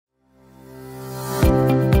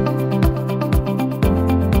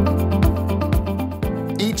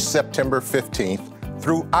September 15th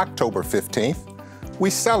through October 15th, we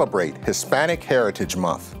celebrate Hispanic Heritage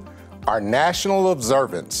Month, our national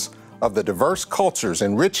observance of the diverse cultures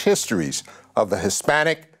and rich histories of the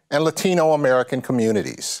Hispanic and Latino American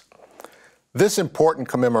communities. This important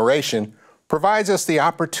commemoration provides us the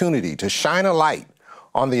opportunity to shine a light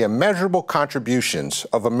on the immeasurable contributions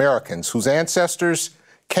of Americans whose ancestors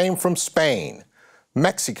came from Spain,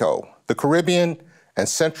 Mexico, the Caribbean, and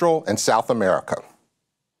Central and South America.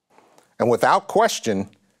 And without question,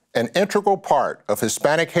 an integral part of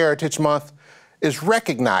Hispanic Heritage Month is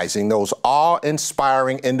recognizing those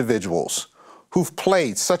awe-inspiring individuals who've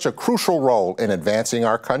played such a crucial role in advancing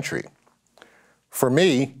our country. For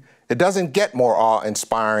me, it doesn't get more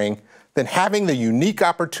awe-inspiring than having the unique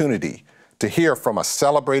opportunity to hear from a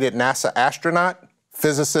celebrated NASA astronaut,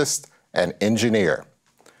 physicist, and engineer.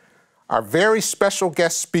 Our very special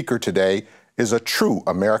guest speaker today is a true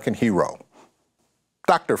American hero.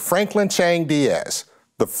 Dr. Franklin Chang Díaz,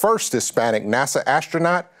 the first Hispanic NASA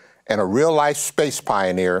astronaut and a real-life space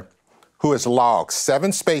pioneer who has logged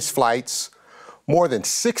 7 space flights, more than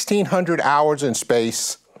 1,600 hours in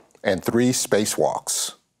space, and 3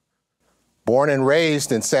 spacewalks. Born and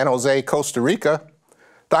raised in San Jose, Costa Rica,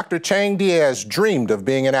 Dr. Chang Díaz dreamed of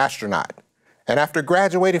being an astronaut, and after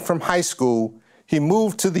graduating from high school, he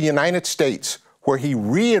moved to the United States, where he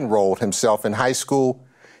re-enrolled himself in high school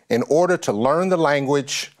in order to learn the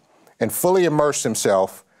language and fully immerse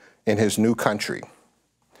himself in his new country.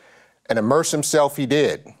 And immerse himself he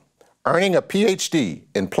did, earning a PhD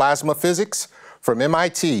in plasma physics from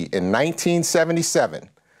MIT in 1977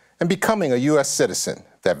 and becoming a U.S. citizen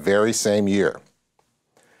that very same year.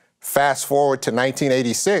 Fast forward to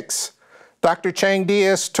 1986, Dr. Chang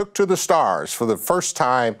Díaz took to the stars for the first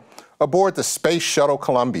time aboard the Space Shuttle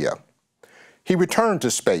Columbia. He returned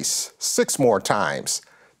to space 6 more times,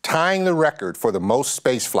 tying the record for the most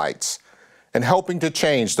space flights and helping to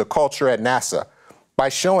change the culture at NASA by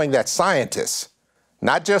showing that scientists,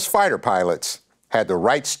 not just fighter pilots, had the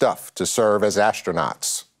right stuff to serve as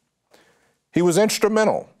astronauts. He was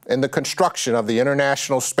instrumental in the construction of the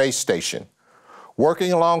International Space Station,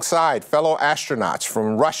 working alongside fellow astronauts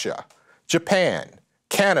from Russia, Japan,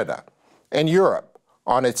 Canada, and Europe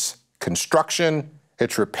on its construction,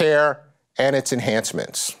 its repair, and its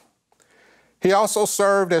enhancements. He also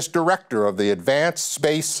served as director of the Advanced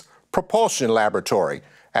Space Propulsion Laboratory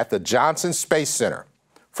at the Johnson Space Center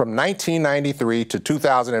from 1993 to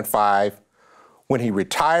 2005, when he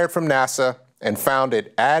retired from NASA and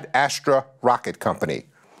founded Ad Astra Rocket Company,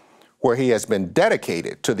 where he has been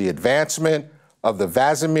dedicated to the advancement of the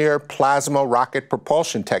Casimir plasma rocket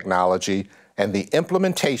propulsion technology and the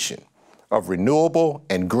implementation of renewable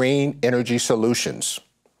and green energy solutions.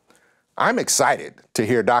 I'm excited to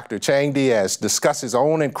hear Dr. Chang Díaz discuss his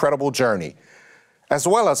own incredible journey, as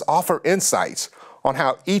well as offer insights on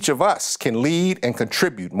how each of us can lead and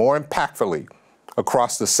contribute more impactfully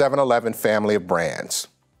across the 7-Eleven family of brands.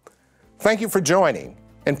 Thank you for joining,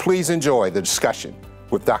 and please enjoy the discussion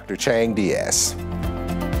with Dr. Chang Díaz.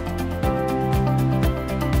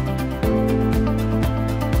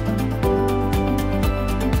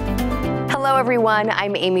 Hello, everyone.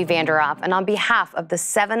 I'm Amy Vanderoff, and on behalf of the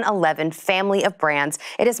 7-Eleven family of brands,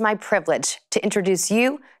 it is my privilege to introduce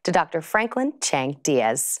you to Dr. Franklin Chang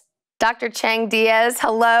Díaz. Dr. Chang Díaz,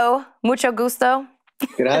 hello. Mucho gusto.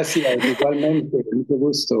 Gracias, igualmente. Mucho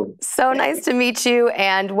gusto. So nice to meet you,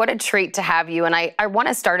 and what a treat to have you. And I want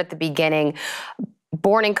to start at the beginning.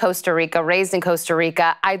 Born in Costa Rica, raised in Costa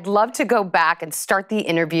Rica, I'd love to go back and start the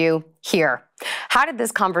interview here. How did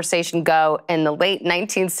this conversation go in the late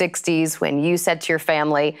 1960s when you said to your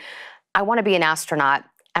family, I want to be an astronaut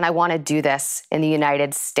and I want to do this in the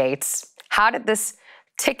United States? How did this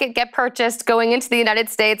ticket get purchased going into the United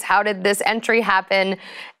States? How did this entry happen?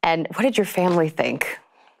 And what did your family think?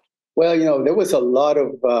 Well, you know, there was a lot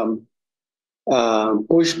of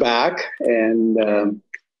pushback, and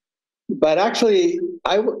but actually,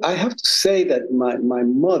 I have to say that my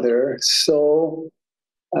mother saw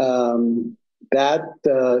that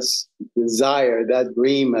desire, that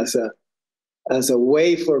dream, as a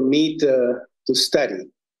way for me to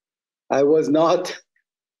study. I was not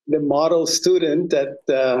the model student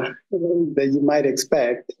that you might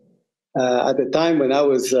expect. At the time when I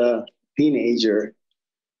was a teenager,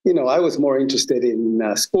 you know, I was more interested in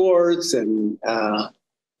sports and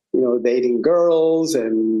dating girls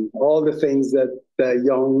and all the things that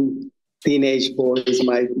young teenage boys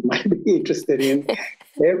might be interested in.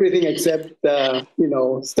 Everything except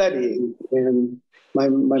studying. And my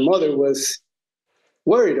mother was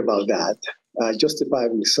worried about that,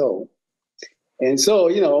 justifiably so. And so,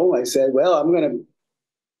 I said, well, I'm going to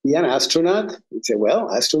be an astronaut? He'd say, well,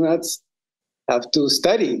 astronauts have to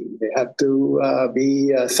study. They have to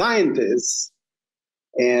be scientists.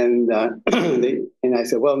 And and I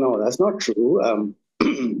said, well, no, that's not true.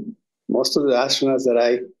 Most of the astronauts that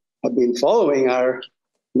I have been following are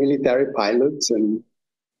military pilots, and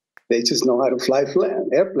they just know how to fly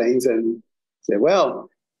airplanes. And say, well,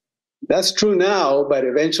 that's true now, but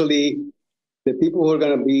eventually the people who are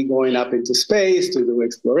going to be going up into space to do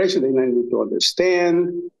exploration, they need to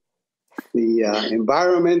understand the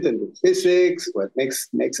environment and the physics, what makes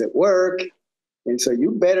it work. And so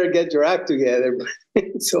you better get your act together.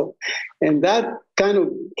 So, and that kind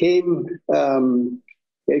of came, that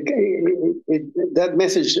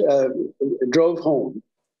message drove home.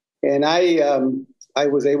 And I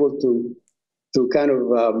was able to kind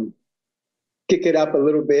of kick it up a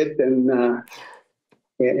little bit and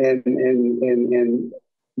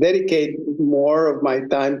dedicate more of my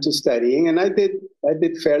time to studying. And I did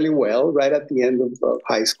fairly well right at the end of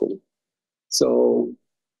high school. So,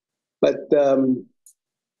 but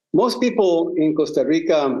most people in Costa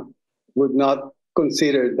Rica would not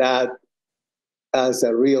consider that as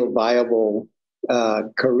a real viable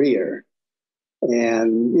career.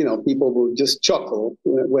 And, you know, people will just chuckle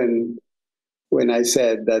when I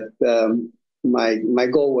said that my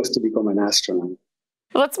goal was to become an astronaut.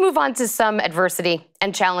 Let's move on to some adversity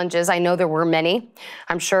and challenges. I know there were many.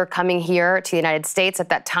 I'm sure coming here to the United States at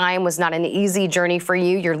that time was not an easy journey for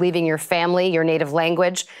you. You're leaving your family, your native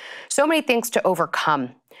language, so many things to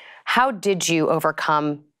overcome. How did you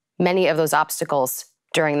overcome many of those obstacles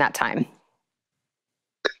during that time?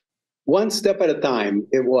 One step at a time,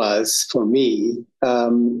 it was for me.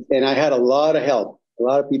 And I had a lot of help. A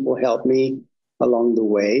lot of people helped me along the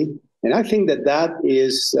way. And I think that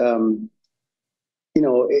is, you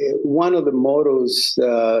know, one of the mottos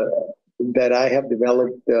that I have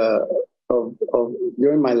developed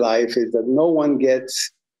during my life is that no one gets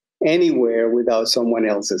anywhere without someone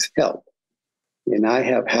else's help. And I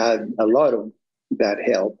have had a lot of that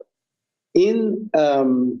help.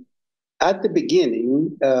 At the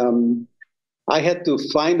beginning, I had to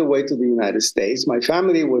find a way to the United States. My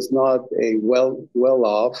family was not a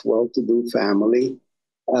well-off, well-to-do family.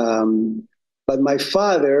 But my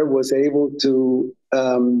father was able to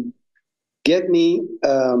get me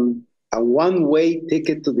a one-way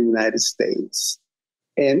ticket to the United States.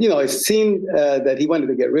 And, you know, it seemed that he wanted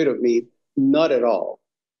to get rid of me. Not at all.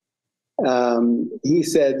 He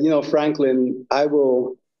said, you know, Franklin, I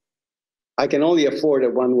can only afford a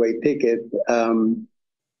one-way ticket.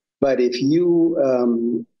 But if you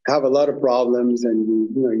have a lot of problems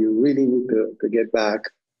and you really need to get back,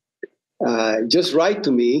 just write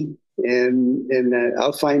to me and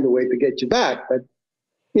I'll find a way to get you back. But,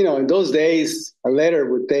 you know, in those days, a letter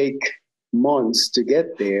would take months to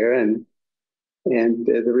get there, and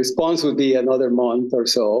the response would be another month or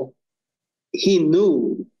so. He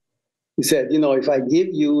knew. He said, you know, if I give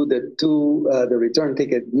you the return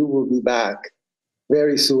ticket, you will be back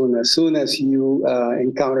very soon as you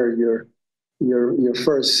encounter your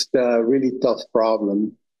first really tough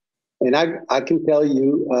problem. And I can tell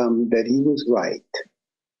you that he was right.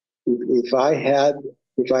 If I had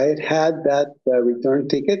had that return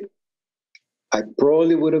ticket, I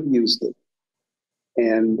probably would have used it.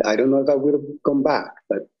 And I don't know if I would have come back.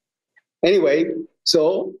 But anyway,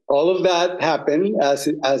 so all of that happened as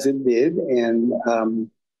it did. And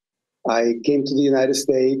I came to the United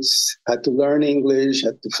States, had to learn English,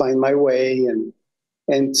 had to find my way.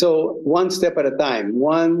 And so one step at a time,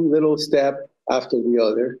 one little step after the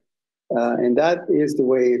other. And that is the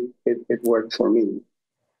way it worked for me.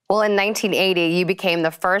 Well, in 1980, you became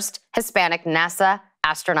the first Hispanic NASA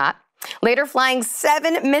astronaut, later flying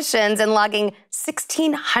 7 missions and logging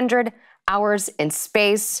 1,600 hours in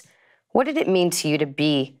space. What did it mean to you to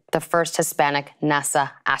be the first Hispanic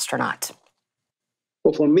NASA astronaut?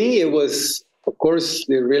 Well, for me, it was, of course,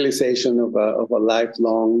 the realization of a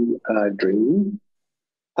lifelong dream.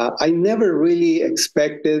 I never really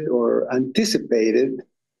expected or anticipated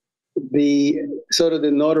the sort of the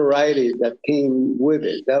notoriety that came with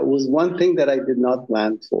it. That was one thing that I did not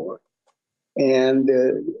plan for. And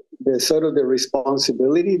the sort of the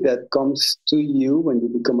responsibility that comes to you when you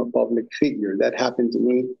become a public figure. That happened to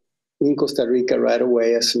me in Costa Rica right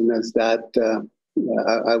away as soon as that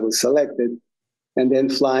I was selected. And then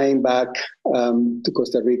flying back to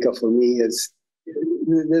Costa Rica for me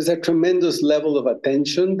there's a tremendous level of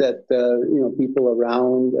attention that people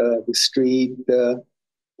around the street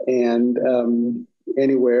and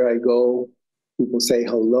anywhere I go, people say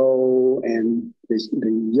hello, and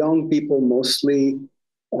the young people mostly.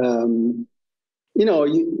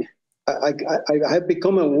 I have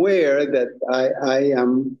become aware that I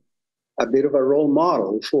am a bit of a role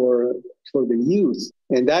model for the youth,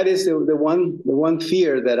 and that is the one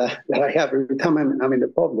fear that I have every time I'm in the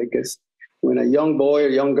public is when a young boy or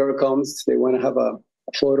young girl comes, they want to have a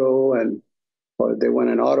photo or they want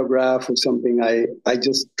an autograph or something. I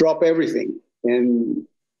just drop everything and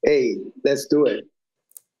hey, let's do it,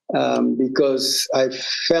 because I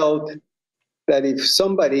felt that if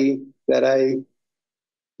somebody that I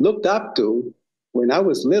looked up to when I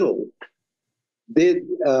was little did,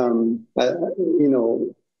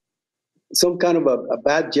 some kind of a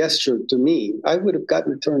bad gesture to me, I would have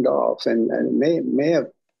gotten turned off and may have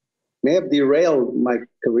derailed my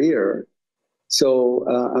career. So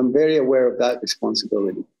I'm very aware of that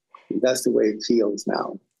responsibility. That's the way it feels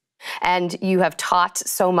now. And you have taught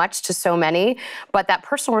so much to so many, but that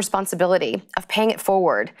personal responsibility of paying it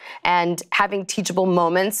forward and having teachable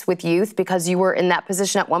moments with youth because you were in that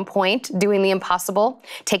position at one point, doing the impossible,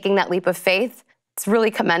 taking that leap of faith, it's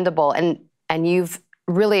really commendable. And you've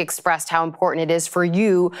really expressed how important it is for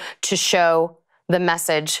you to show the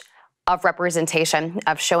message of representation,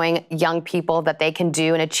 of showing young people that they can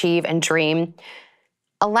do and achieve and dream.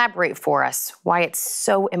 Elaborate for us why it's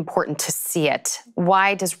so important to see it.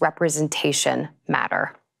 Why does representation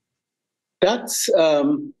matter? That's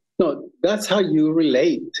that's how you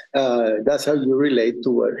relate. That's how you relate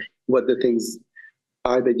to what the things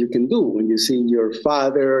are that you can do. When you see your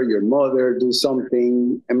father, your mother do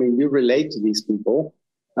something, I mean, you relate to these people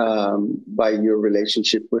by your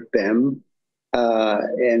relationship with them.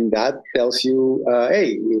 And that tells you,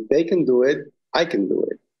 hey, if they can do it, I can do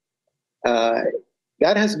it.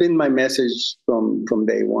 That has been my message from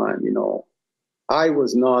day one. I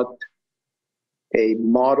was not a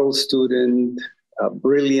model student, a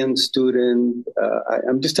brilliant student.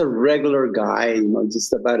 I'm just a regular guy,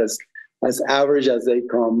 just about as average as they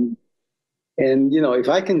come. And, if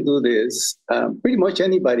I can do this, pretty much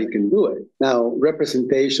anybody can do it. Now,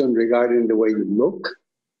 representation regarding the way you look,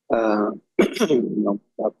 a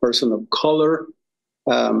person of color.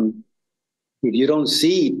 If you don't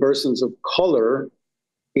see persons of color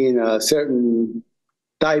in a certain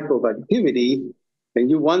type of activity, then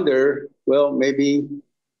you wonder, well, maybe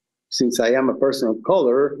since I am a person of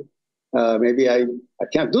color, maybe I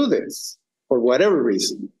can't do this for whatever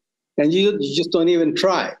reason. And you just don't even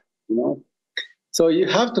try, So you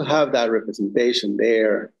have to have that representation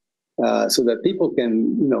there so that people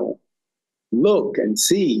can, look and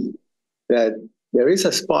see that there is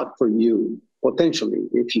a spot for you, potentially,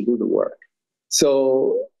 if you do the work.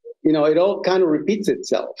 So, it all kind of repeats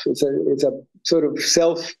itself. It's a sort of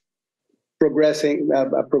self-progressing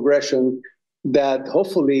progression that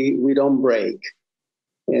hopefully we don't break.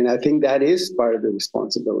 And I think that is part of the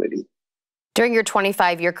responsibility. During your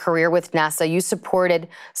 25-year career with NASA, you supported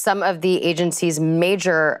some of the agency's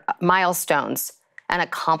major milestones and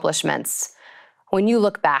accomplishments. When you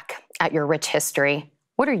look back at your rich history,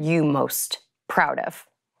 what are you most proud of?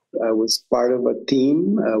 I was part of a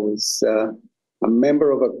team. I was a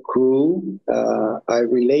member of a crew. I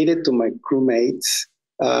related to my crewmates.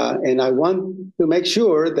 And I want to make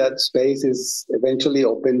sure that space is eventually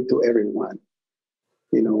open to everyone.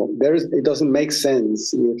 It doesn't make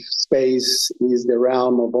sense if space is the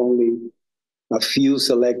realm of only a few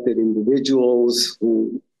selected individuals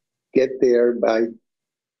who get there by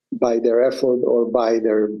their effort or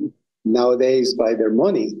nowadays by their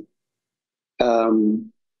money.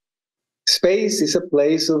 Space is a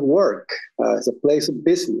place of work. It's a place of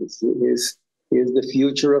business. It is the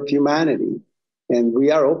future of humanity. And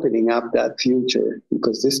we are opening up that future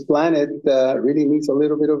because this planet really needs a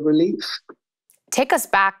little bit of relief. Take us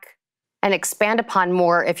back and expand upon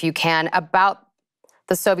more, if you can, about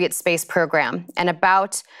the Soviet space program and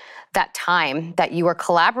about that time that you were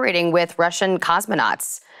collaborating with Russian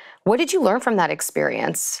cosmonauts. What did you learn from that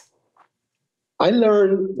experience? I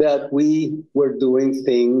learned that we were doing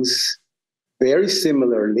things very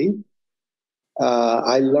similarly.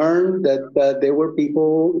 I learned that there were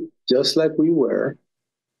people just like we were.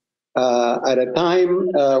 At a time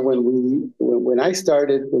when I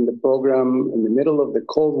started in the program in the middle of the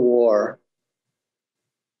Cold War,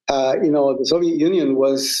 the Soviet Union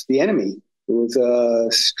was the enemy. It was a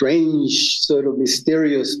strange, sort of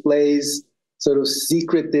mysterious place, sort of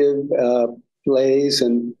secretive place,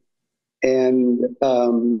 and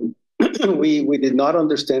we did not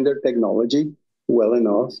understand their technology well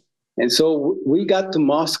enough. And so we got to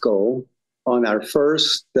Moscow on our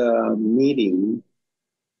first meeting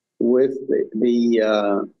with the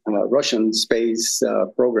Russian space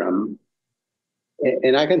program.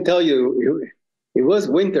 And I can tell you, it was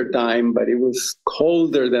winter time, but it was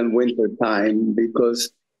colder than winter time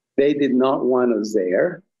because they did not want us there,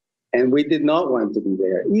 and we did not want to be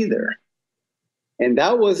there either. And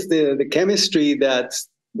that was the chemistry that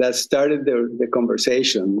started the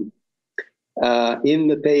conversation. In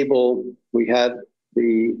the table, we had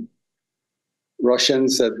the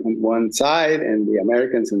Russians on one side and the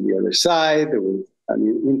Americans on the other side. There was an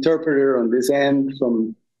interpreter on this end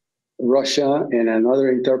from Russia and another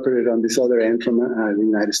interpreter on this other end from the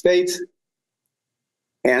United States.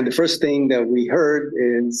 And the first thing that we heard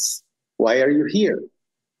is, "Why are you here?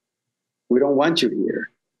 We don't want you here."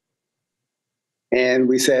 And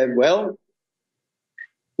we said, "Well,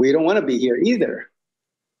 we don't want to be here either.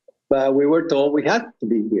 But we were told we had to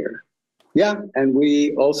be here." Yeah, and we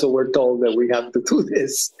also were told that we have to do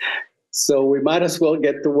this. So we might as well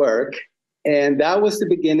get to work. And that was the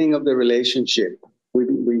beginning of the relationship. We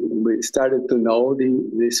started to know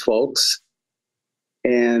these folks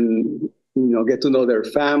and get to know their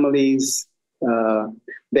families.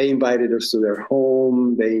 They invited us to their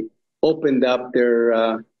home. They opened up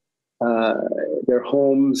their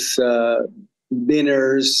homes,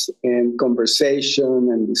 dinners and conversation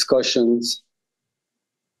and discussions.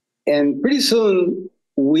 And pretty soon,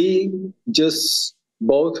 we just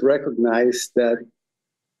both recognized that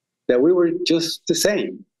we were just the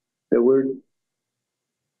same, that we're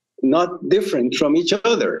not different from each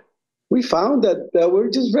other. We found that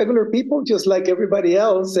we're just regular people, just like everybody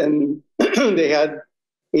else, and they had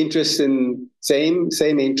interests in same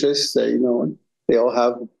interests. They all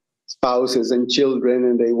have spouses and children,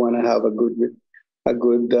 and they want to have a good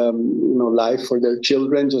life for their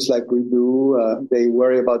children, just like we do. They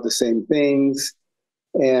worry about the same things,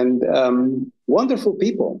 and wonderful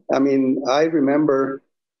people. I mean, I remember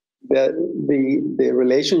that the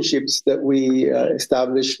relationships that we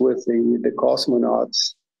established with the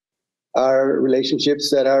cosmonauts are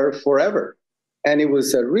relationships that are forever, and it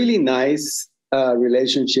was a really nice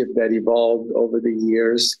relationship that evolved over the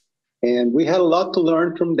years, and we had a lot to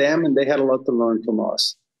learn from them, and they had a lot to learn from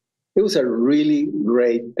us. It was a really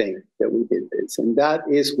great thing that we did this. And that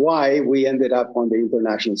is why we ended up on the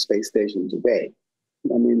International Space Station today.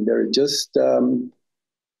 I mean, they're just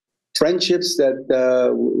friendships that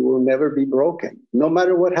will never be broken, no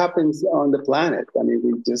matter what happens on the planet. I mean,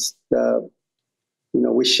 we just,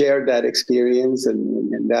 we share that experience,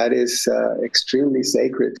 and that is extremely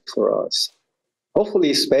sacred for us.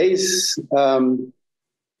 Hopefully space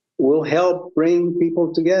will help bring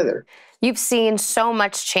people together. You've seen so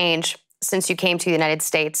much change since you came to the United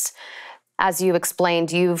States. As you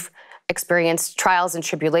explained, you've experienced trials and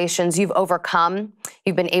tribulations. You've overcome.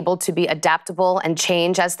 You've been able to be adaptable and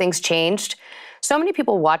change as things changed. So many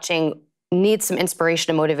people watching need some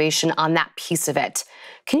inspiration and motivation on that piece of it.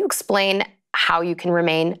 Can you explain how you can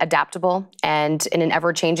remain adaptable and, in an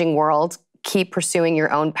ever-changing world, keep pursuing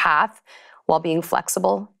your own path while being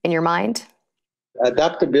flexible in your mind?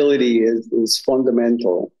 Adaptability is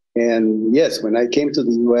fundamental. And yes, when I came to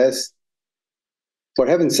the US, for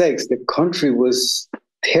heaven's sakes, the country was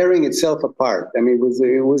tearing itself apart. I mean,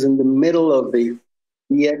 it was in the middle of the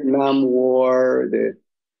Vietnam War, the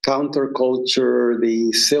counterculture,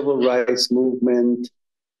 the civil rights movement,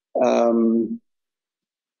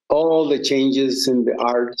 all the changes in the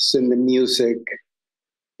arts and the music,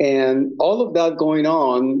 and all of that going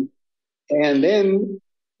on. And then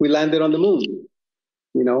we landed on the moon,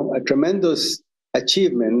 a tremendous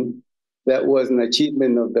achievement that was an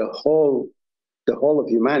achievement of the whole of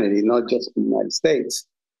humanity, not just the United States.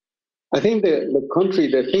 I think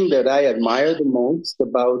the thing that I admire the most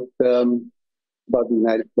about the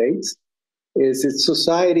United States is its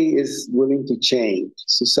society is willing to change.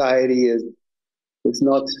 Society is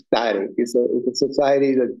not static. It's a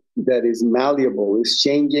society that is malleable, is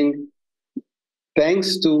changing,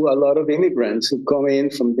 thanks to a lot of immigrants who come in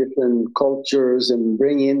from different cultures and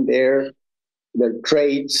bring in their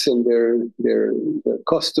traits and their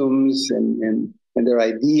costumes and their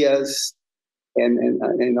ideas,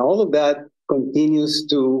 and all of that continues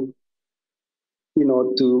to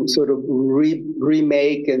sort of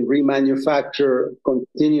remake and remanufacture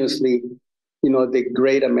continuously the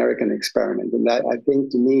great American experiment. And that, I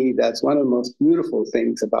think, to me, that's one of the most beautiful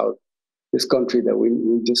things about this country that we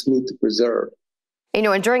just need to preserve.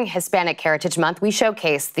 And during Hispanic Heritage Month, we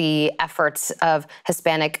showcase the efforts of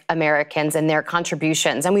Hispanic Americans and their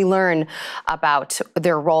contributions, and we learn about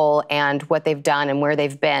their role and what they've done and where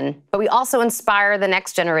they've been. But we also inspire the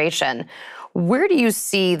next generation. Where do you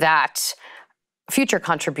see that future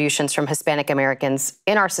contributions from Hispanic Americans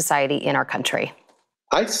in our society, in our country?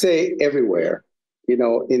 I'd say everywhere, in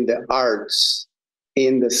the arts,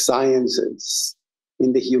 in the sciences,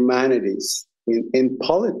 in the humanities, in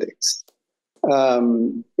politics.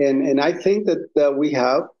 And I think that we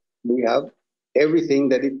have We have everything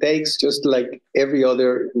that it takes, just like every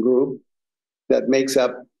other group that makes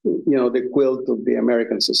up, the quilt of the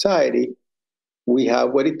American society. We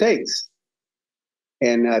have what it takes.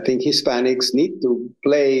 And I think Hispanics need to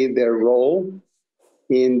play their role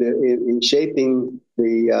in shaping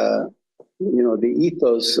the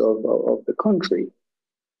ethos of the country.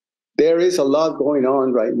 There is a lot going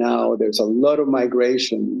on right now. There's a lot of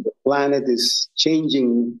migration. The planet is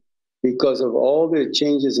changing because of all the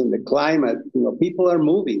changes in the climate. People are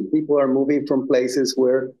moving. People are moving from places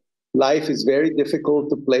where life is very difficult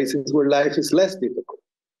to places where life is less difficult.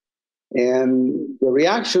 And the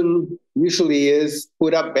reaction usually is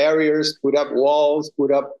put up barriers, put up walls,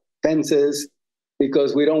 put up fences,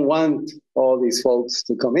 because we don't want all these folks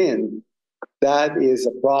to come in. That is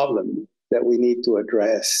a problem that we need to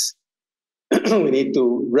address. We need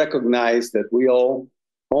to recognize that we all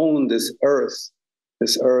own this earth.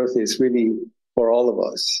 This earth is really for all of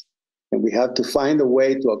us. And we have to find a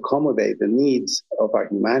way to accommodate the needs of our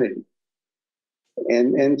humanity.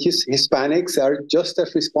 And Hispanics are just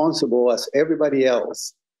as responsible as everybody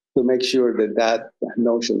else to make sure that that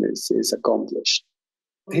notion is accomplished.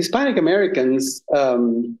 Hispanic Americans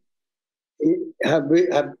have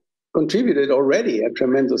contributed already a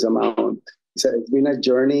tremendous amount. It's been a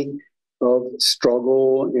journey of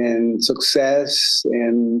struggle and success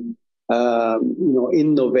and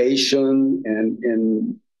innovation and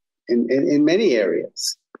in many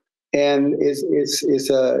areas. And it's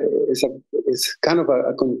kind of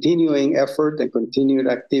a continuing effort and continued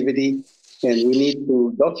activity, and we need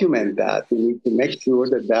to document that. We need to make sure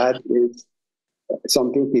that that is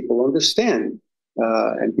something people understand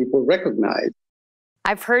and people recognize.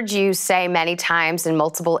 I've heard you say many times in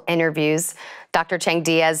multiple interviews, Dr. Chang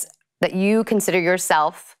Díaz, that you consider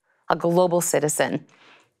yourself a global citizen.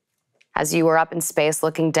 As you were up in space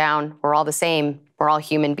looking down, we're all the same, we're all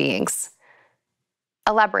human beings.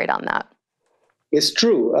 Elaborate on that. It's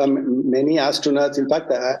true. Many astronauts, in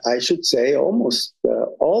fact, I should say almost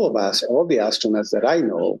all of us, all the astronauts that I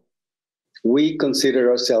know, we consider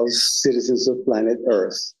ourselves citizens of planet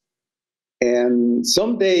Earth. And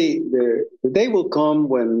someday, the day will come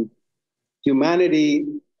when humanity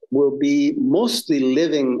will be mostly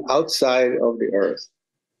living outside of the Earth.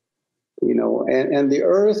 And the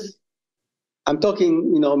Earth, I'm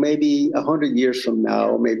talking, maybe 100 years from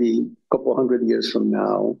now, maybe a couple 100 years from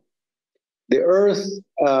now, the Earth,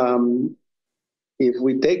 if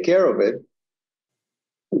we take care of it,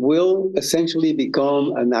 will essentially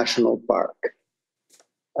become a national park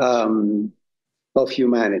of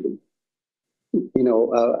humanity.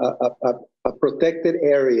 A protected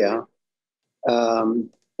area,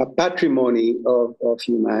 a patrimony of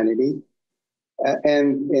humanity,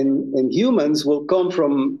 and humans will come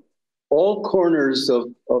from all corners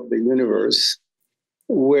of the universe,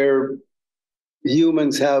 where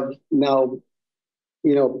humans have now,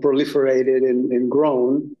 proliferated and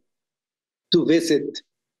grown to visit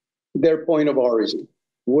their point of origin,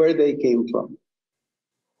 where they came from.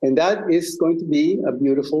 And that is going to be a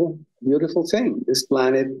beautiful, beautiful thing. This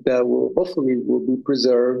planet will hopefully be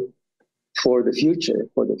preserved for the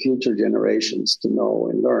future generations to know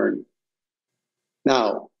and learn.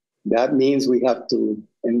 Now, that means we have to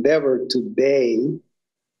endeavor today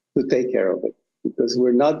to take care of it, because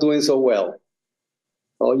we're not doing so well.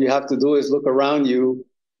 All you have to do is look around you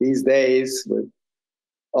these days with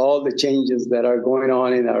all the changes that are going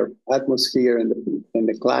on in our atmosphere and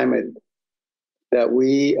the climate, that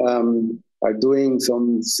we are doing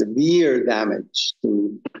some severe damage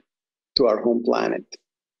to our home planet.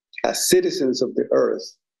 As citizens of the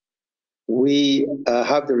Earth, we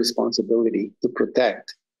have the responsibility to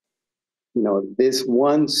protect, this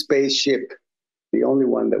one spaceship, the only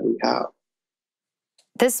one that we have.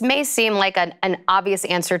 This may seem like an obvious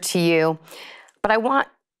answer to you, but I want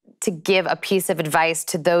to give a piece of advice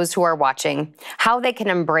to those who are watching, how they can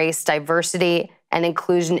embrace diversity and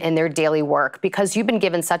inclusion in their daily work, because you've been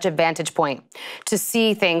given such a vantage point to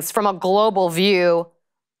see things from a global view,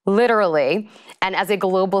 literally, and as a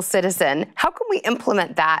global citizen. How can we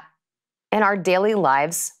implement that in our daily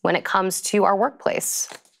lives when it comes to our workplace?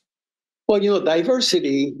 Well,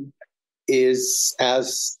 diversity is,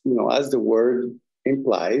 as the word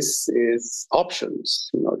implies, is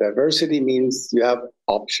options. Diversity means you have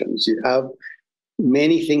options. You have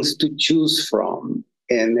many things to choose from,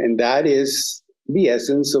 and that is the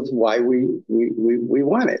essence of why we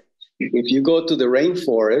want it. If you go to the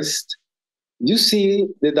rainforest, you see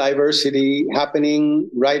the diversity happening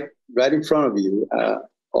right in front of you.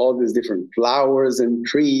 All these different flowers and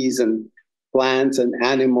trees and plants and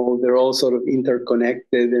animals, they're all sort of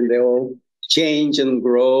interconnected, and they all change and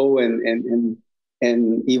grow and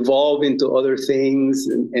and evolve into other things.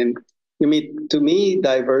 And I mean, to me,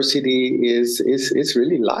 diversity is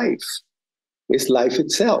really life. It's life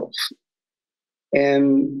itself.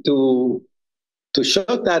 And to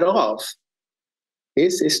shut that off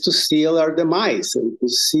is to seal our demise and to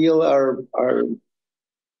seal our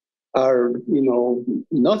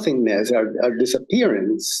nothingness, our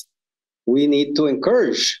disappearance. We need to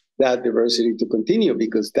encourage that diversity to continue,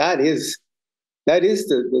 because that is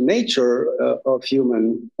the nature of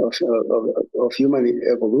human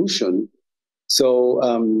evolution. So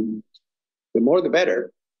the more the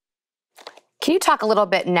better. Can you talk a little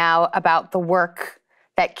bit now about the work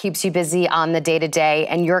that keeps you busy on the day-to-day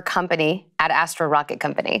and your company at Astro Rocket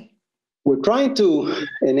Company? We're trying to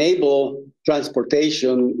enable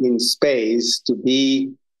transportation in space to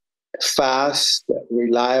be fast,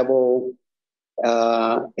 reliable,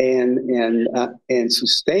 and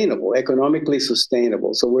sustainable, economically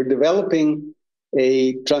sustainable. So we're developing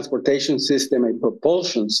a transportation system, a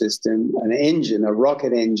propulsion system, an engine, a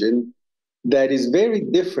rocket engine that is very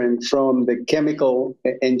different from the chemical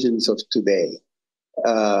engines of today.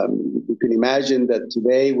 You can imagine that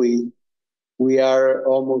today we are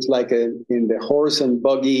almost like in the horse and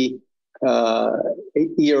buggy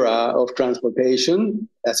era of transportation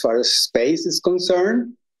as far as space is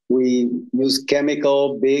concerned. We use big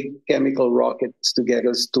chemical rockets to get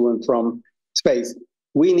us to and from space.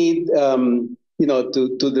 We need,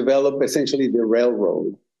 to develop essentially the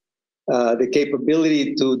railroad, the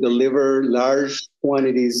capability to deliver large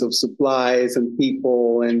quantities of supplies and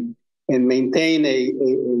people, and maintain a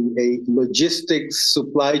logistics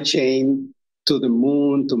supply chain to the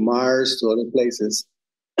moon, to Mars, to other places.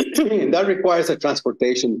 And that requires a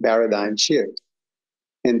transportation paradigm shift.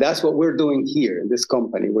 And that's what we're doing here in this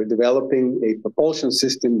company. We're developing a propulsion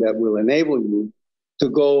system that will enable you to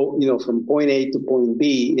go, from point A to point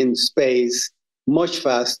B in space much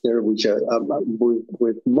faster,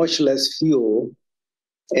 with much less fuel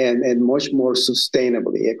and much more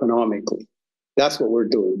sustainably, economically. That's what we're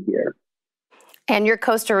doing here. And your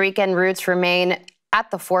Costa Rican roots remain at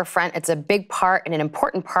the forefront. It's a big part and an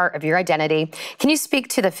important part of your identity. Can you speak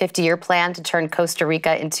to the 50-year plan to turn Costa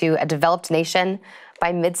Rica into a developed nation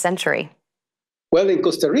by mid-century? Well, in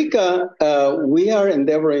Costa Rica, we are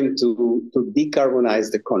endeavoring to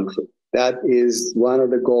decarbonize the country. That is one of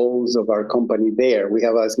the goals of our company there. We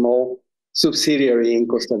have a small subsidiary in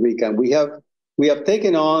Costa Rica, and we have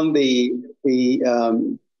taken on the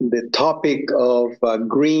topic of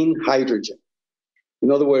green hydrogen. In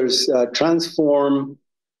other words, transform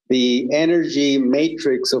the energy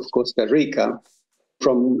matrix of Costa Rica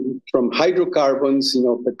from hydrocarbons,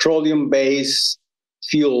 petroleum-based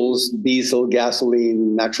fuels, diesel,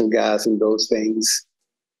 gasoline, natural gas, and those things,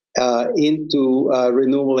 into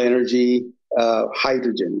renewable energy,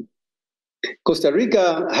 hydrogen. Costa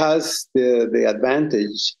Rica has the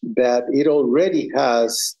advantage that it already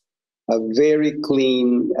has a very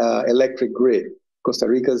clean electric grid. Costa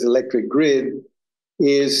Rica's electric grid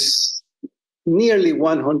is nearly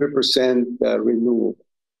 100% renewable.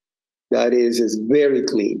 That is very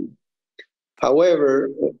clean. However,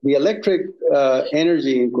 the electric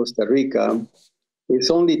energy in Costa Rica is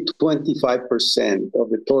only 25% of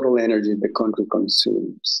the total energy the country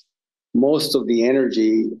consumes. Most of the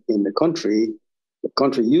energy in the country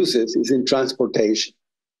uses is in transportation.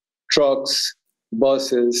 Trucks,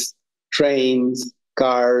 buses, trains,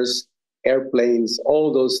 cars, airplanes,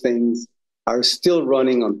 all those things are still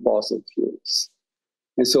running on fossil fuels.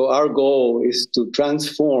 And so our goal is to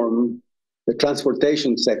transform the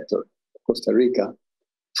transportation sector of Costa Rica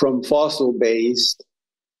from fossil-based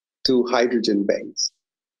to hydrogen-based.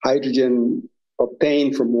 Hydrogen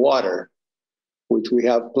obtained from water, which we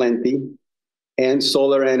have plenty, and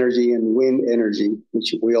solar energy and wind energy,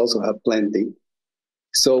 which we also have plenty.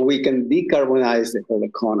 So we can decarbonize the whole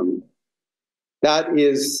economy. That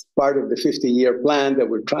is part of the 50-year plan that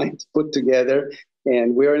we're trying to put together.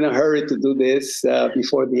 And we're in a hurry to do this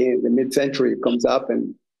before the mid-century comes up,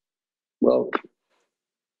 and, well,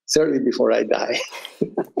 certainly before I die.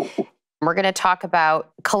 We're going to talk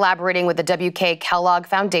about collaborating with the W.K. Kellogg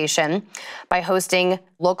Foundation by hosting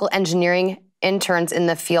local engineering interns in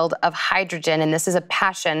the field of hydrogen, and this is a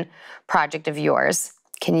passion project of yours.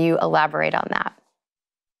 Can you elaborate on that?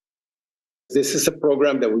 This is a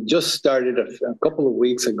program that we just started a couple of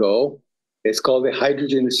weeks ago. It's called the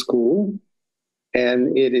Hydrogen School,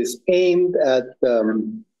 and it is aimed at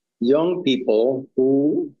young people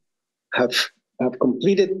who have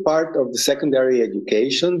completed part of the secondary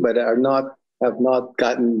education, but have not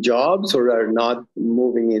gotten jobs or are not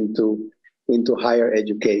moving into higher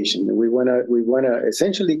education. And we wanna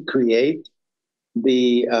essentially create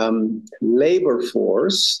the labor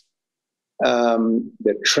force, the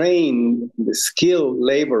skilled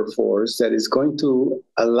labor force that is going to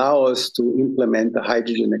allow us to implement the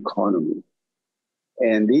hydrogen economy.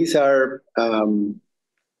 And these are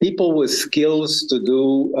people with skills to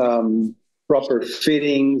do proper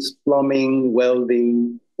fittings, plumbing,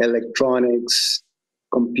 welding, electronics,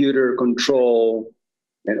 computer control,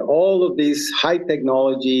 and all of these high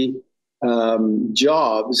technology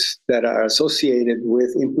jobs that are associated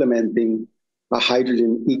with implementing a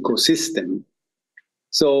hydrogen ecosystem.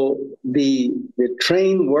 So the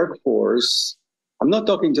trained workforce, I'm not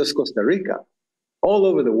talking just Costa Rica, all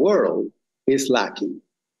over the world is lacking.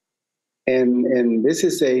 And this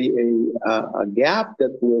is a gap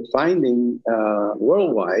that we're finding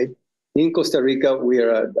worldwide. In Costa Rica, we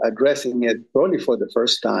are addressing it probably for the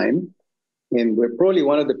first time. And we're probably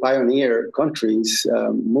one of the pioneer countries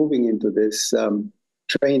moving into this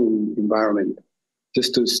training environment,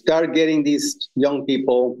 just to start getting these young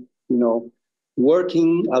people,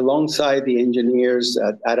 working alongside the engineers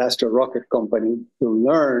at Astro Rocket Company to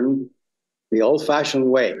learn the old-fashioned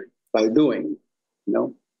way by doing,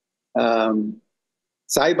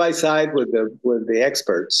 side by side with the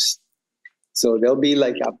experts. So they'll be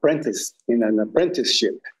like apprentice in an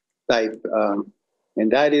apprenticeship type,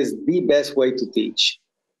 and that is the best way to teach.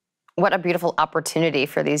 What a beautiful opportunity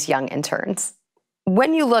for these young interns.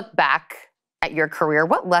 When you look back at your career,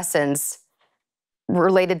 what lessons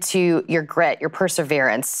related to your grit, your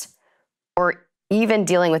perseverance, or even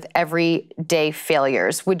dealing with everyday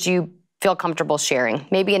failures would you feel comfortable sharing?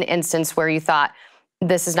 Maybe an instance where you thought,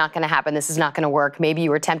 this is not going to happen, this is not going to work. Maybe you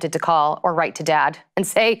were tempted to call or write to dad and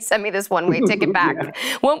say, send me this one-way ticket back. Yeah.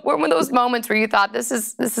 What were those moments where you thought, this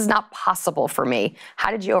is not possible for me? How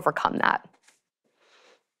did you overcome that?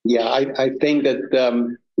 Yeah, I think that,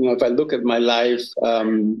 if I look at my life,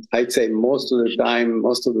 I'd say most of the time,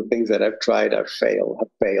 most of the things that I've tried have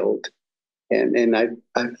failed. And I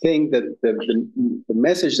think that the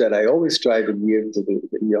message that I always try to give to the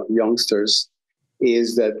youngsters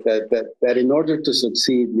is that in order to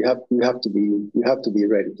succeed, you have to be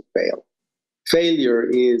ready to fail. Failure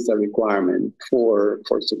is a requirement for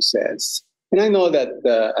success. And I know that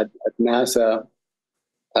at NASA,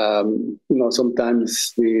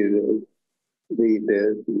 sometimes the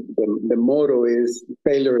motto is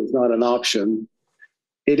failure is not an option.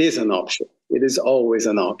 It is an option. It is always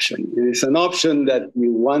an option. It is an option that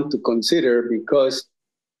you want to consider because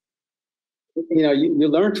you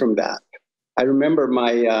learn from that. I remember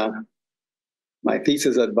my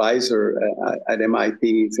thesis advisor at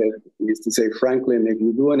MIT used to say, Franklin, if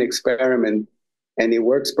you do an experiment and it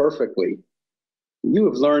works perfectly, you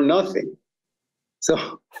have learned nothing.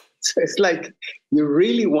 So it's like you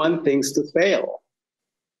really want things to fail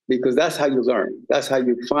because that's how you learn. That's how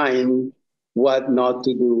you find what not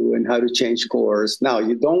to do and how to change course. Now,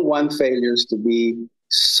 you don't want failures to be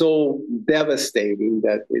so devastating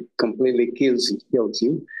that it completely kills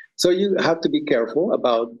you. So you have to be careful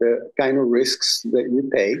about the kind of risks that you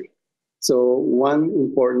take. So one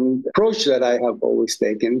important approach that I have always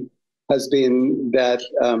taken has been that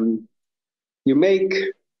you make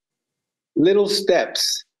little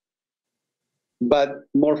steps, but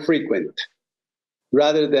more frequent,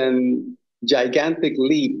 rather than gigantic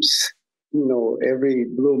leaps, every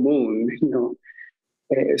blue moon,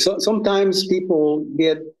 So sometimes people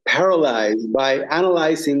get paralyzed by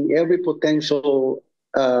analyzing every potential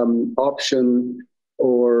option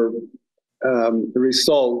or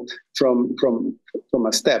result from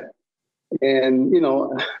a step. And,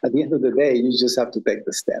 at the end of the day, you just have to take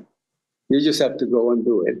the step. You just have to go and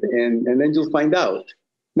do it. And then you'll find out.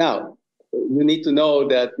 Now, you need to know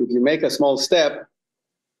that if you make a small step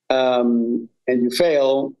and you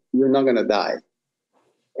fail, you're not going to die.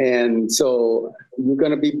 And so you're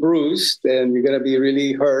going to be bruised and you're going to be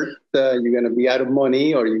really hurt. You're going to be out of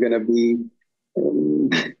money or you're going to be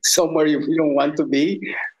somewhere you don't want to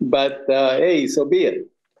be. But hey, so be it.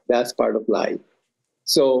 That's part of life.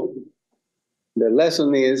 So the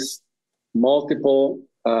lesson is multiple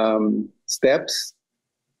steps,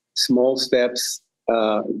 small steps,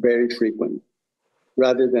 very frequent,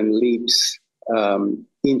 rather than leaps,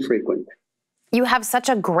 infrequent. You have such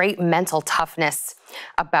a great mental toughness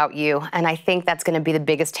about you, and I think that's going to be the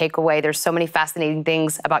biggest takeaway. There's so many fascinating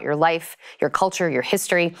things about your life, your culture, your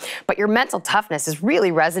history, but your mental toughness is really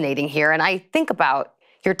resonating here. And I think about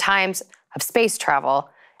your times of space travel.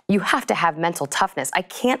 You have to have mental toughness. I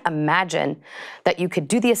can't imagine that you could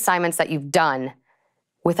do the assignments that you've done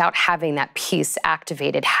without having that piece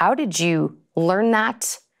activated. How did you learn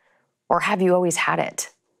that, or have you always had it?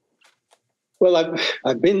 Well,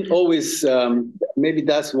 I've been always maybe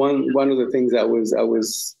that's one of the things I was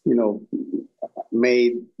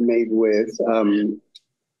made with.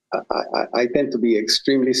 I tend to be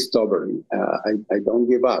extremely stubborn. I don't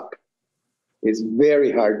give up. It's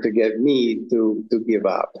very hard to get me to give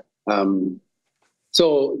up.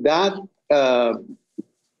 So that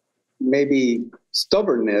maybe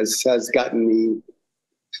stubbornness has gotten me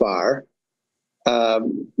far.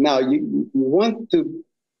 Now you want to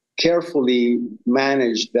carefully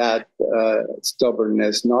manage that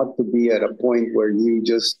stubbornness, not to be at a point where you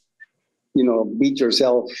just, beat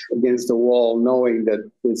yourself against the wall, knowing that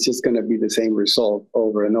it's just going to be the same result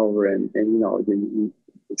over and over, and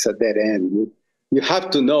it's a dead end. You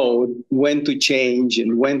have to know when to change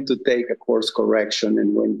and when to take a course correction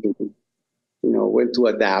and when to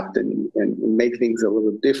adapt and make things a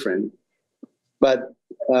little different. But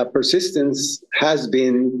persistence has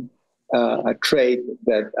been a trait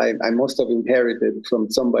that I must have inherited from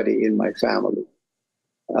somebody in my family.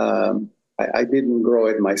 I didn't grow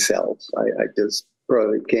it myself. I just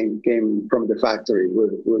probably came from the factory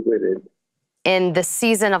with it. In the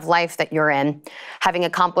season of life that you're in, having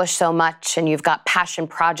accomplished so much and you've got passion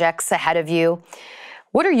projects ahead of you,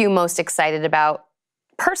 what are you most excited about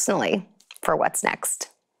personally for what's next?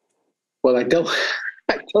 Well, I tell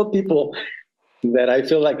people that I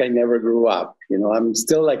feel like I never grew up. I'm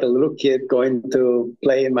still like a little kid going to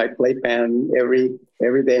play in my playpen every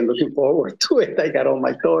day and looking forward to it. I got all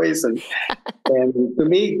my toys, and to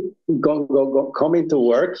me, coming to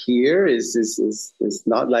work here is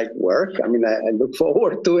not like work. I mean, I look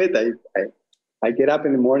forward to it. I get up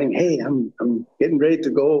in the morning. Hey, I'm getting ready to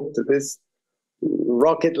go to this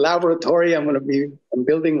rocket laboratory. I'm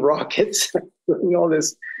building rockets, doing all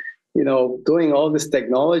this. Doing all this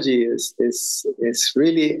technology is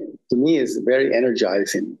really, to me, is very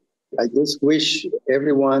energizing. I just wish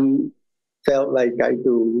everyone felt like I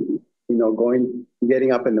do,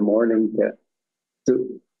 getting up in the morning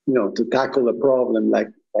to tackle a problem like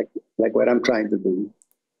what I'm trying to do.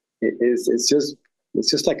 It's just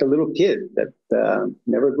like a little kid that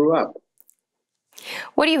never grew up.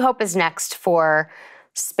 What do you hope is next for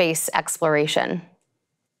space exploration?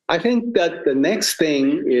 I think that the next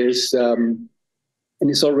thing is, and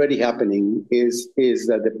it's already happening, is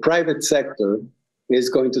that the private sector is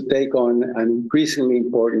going to take on an increasingly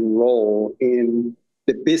important role in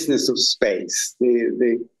the business of space.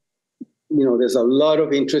 There's a lot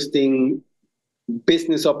of interesting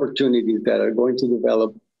business opportunities that are going to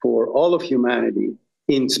develop for all of humanity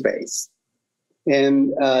in space.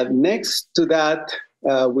 And next to that,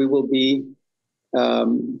 we will be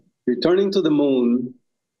returning to the moon,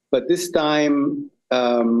 but this time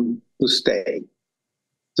to stay,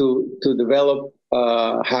 to develop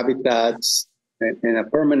habitats and a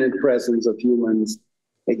permanent presence of humans.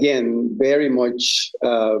 Again, very much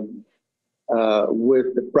with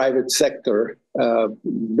the private sector,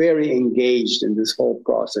 very engaged in this whole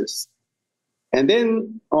process. And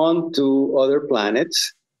then on to other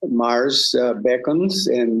planets. Mars beckons,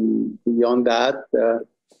 and beyond that, the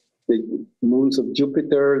moons of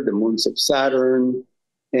Jupiter, the moons of Saturn,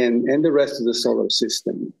 and the rest of the solar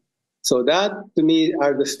system. So that, to me,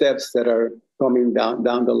 are the steps that are coming down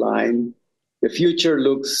the line. The future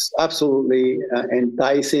looks absolutely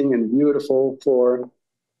enticing and beautiful for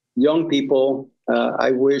young people.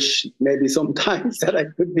 I wish maybe sometimes that I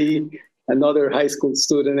could be another high school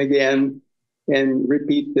student again and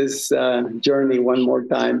repeat this journey one more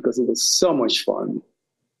time, because it was so much fun.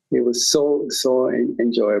 It was so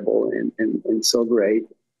enjoyable and so great.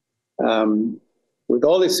 With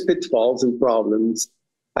all its pitfalls and problems,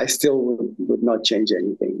 I still would not change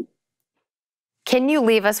anything. Can you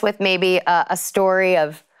leave us with maybe a story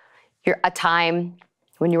of a time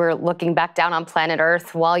when you were looking back down on planet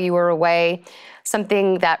Earth while you were away,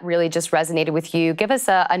 something that really just resonated with you? Give us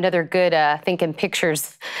another good Think in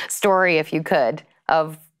Pictures story, if you could,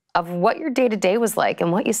 of what your day-to-day was like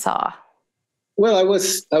and what you saw. Well, I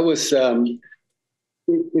was when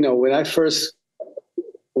I first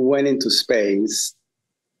went into space,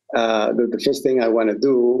 the first thing I wanted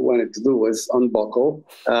to do was unbuckle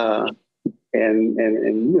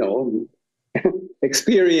and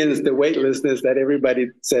experience the weightlessness that everybody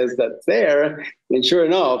says that's there. And sure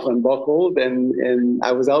enough, unbuckled and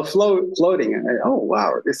I was out floating. And oh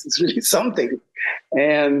wow, this is really something.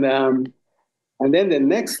 And then the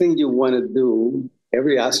next thing you want to do,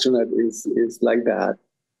 every astronaut is like that.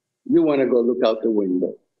 You want to go look out the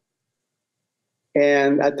window.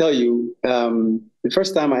 And I tell you, the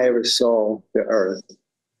first time I ever saw the Earth,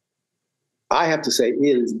 I have to say it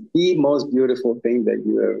is the most beautiful thing that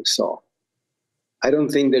you ever saw. I don't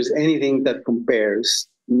think there's anything that compares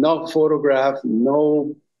no photograph,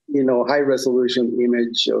 no, high resolution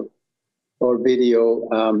image or video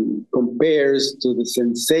compares to the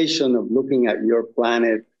sensation of looking at your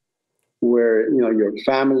planet where, your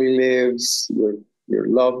family lives, your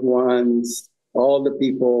loved ones, all the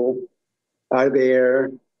people are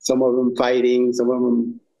there, some of them fighting, some of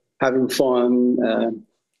them having fun.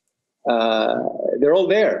 They're all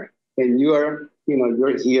there, and you're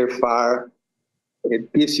here far.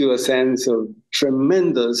 It gives you a sense of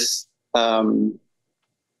tremendous power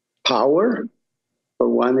for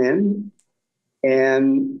one end,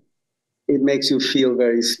 and it makes you feel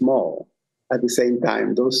very small at the same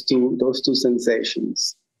time. Those two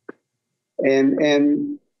sensations,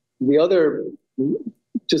 and the other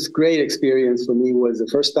just great experience for me was the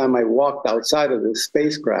first time I walked outside of the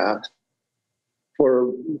spacecraft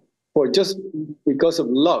for just because of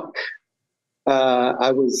luck.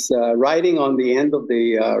 I was riding on the end of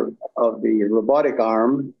the robotic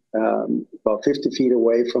arm, about 50 feet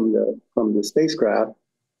away from the spacecraft,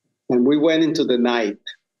 and we went into the night.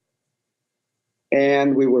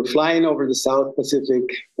 And we were flying over the South Pacific,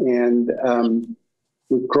 and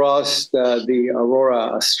we crossed the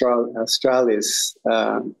Aurora Australis,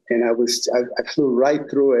 and I flew right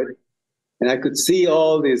through it, and I could see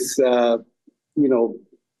all this,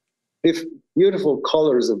 beautiful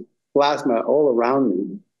colors of plasma all around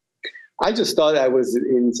me. I just thought I was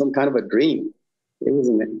in some kind of a dream. It was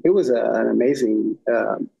an amazing,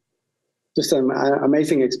 just an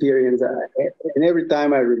amazing experience. And every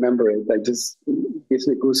time I remember it, it just gives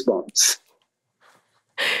me goosebumps.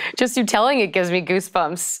 Just you telling it gives me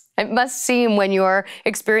goosebumps. It must seem when you're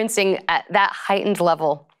experiencing at that heightened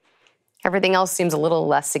level, everything else seems a little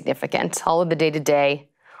less significant. All of the day-to-day,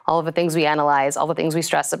 all of the things we analyze, all the things we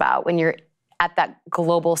stress about, when you're at that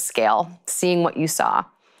global scale, seeing what you saw,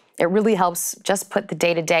 it really helps just put the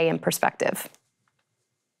day-to-day in perspective.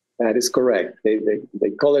 That is correct. They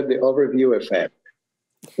call it the overview effect,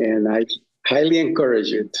 and I highly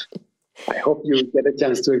encourage it. I hope you get a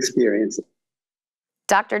chance to experience it.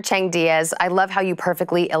 Dr. Chang Díaz, I love how you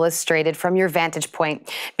perfectly illustrated from your vantage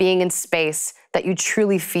point, being in space, that you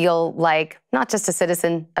truly feel like not just a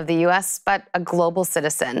citizen of the US, but a global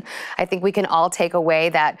citizen. I think we can all take away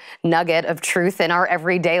that nugget of truth in our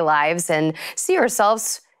everyday lives and see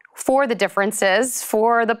ourselves for the differences,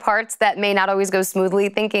 for the parts that may not always go smoothly,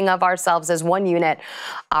 thinking of ourselves as one unit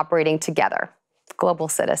operating together. Global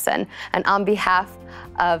citizen. And on behalf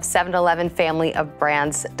of 7-Eleven family of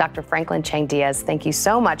brands, Dr. Franklin Chang Díaz, thank you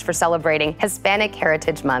so much for celebrating Hispanic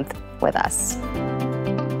Heritage Month with us.